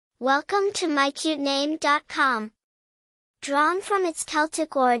Welcome to mycutename.com. Drawn from its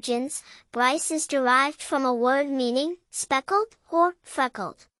Celtic origins, Brice is derived from a word meaning speckled or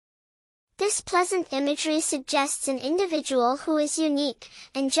freckled. This pleasant imagery suggests an individual who is unique,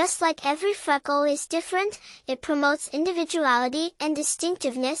 and just like every freckle is different, it promotes individuality and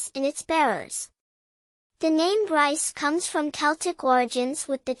distinctiveness in its bearers. The name Brice comes from Celtic origins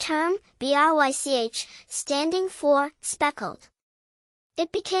with the term brych standing for speckled.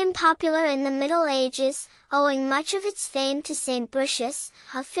 It became popular in the Middle Ages, owing much of its fame to Saint Brice,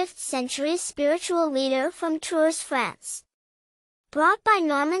 a 5th century spiritual leader from Tours, France. Brought by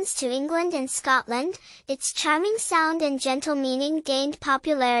Normans to England and Scotland, its charming sound and gentle meaning gained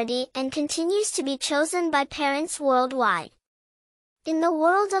popularity and continues to be chosen by parents worldwide. In the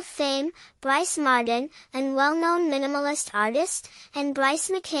world of fame, Brice Marden, a well-known minimalist artist, and Brice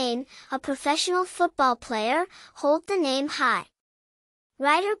McCain, a professional football player, hold the name high.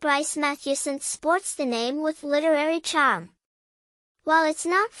 Writer Brice Matthewson sports the name with literary charm. While it's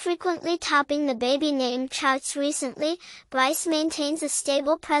not frequently topping the baby name charts recently, Brice maintains a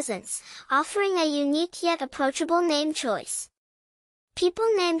stable presence, offering a unique yet approachable name choice. People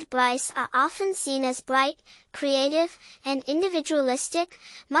named Brice are often seen as bright, creative, and individualistic,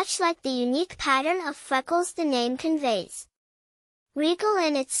 much like the unique pattern of freckles the name conveys. Regal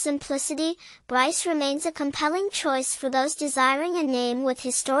in its simplicity, Brice remains a compelling choice for those desiring a name with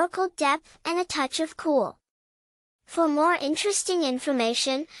historical depth and a touch of cool. For more interesting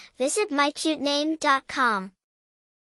information, visit mycutename.com.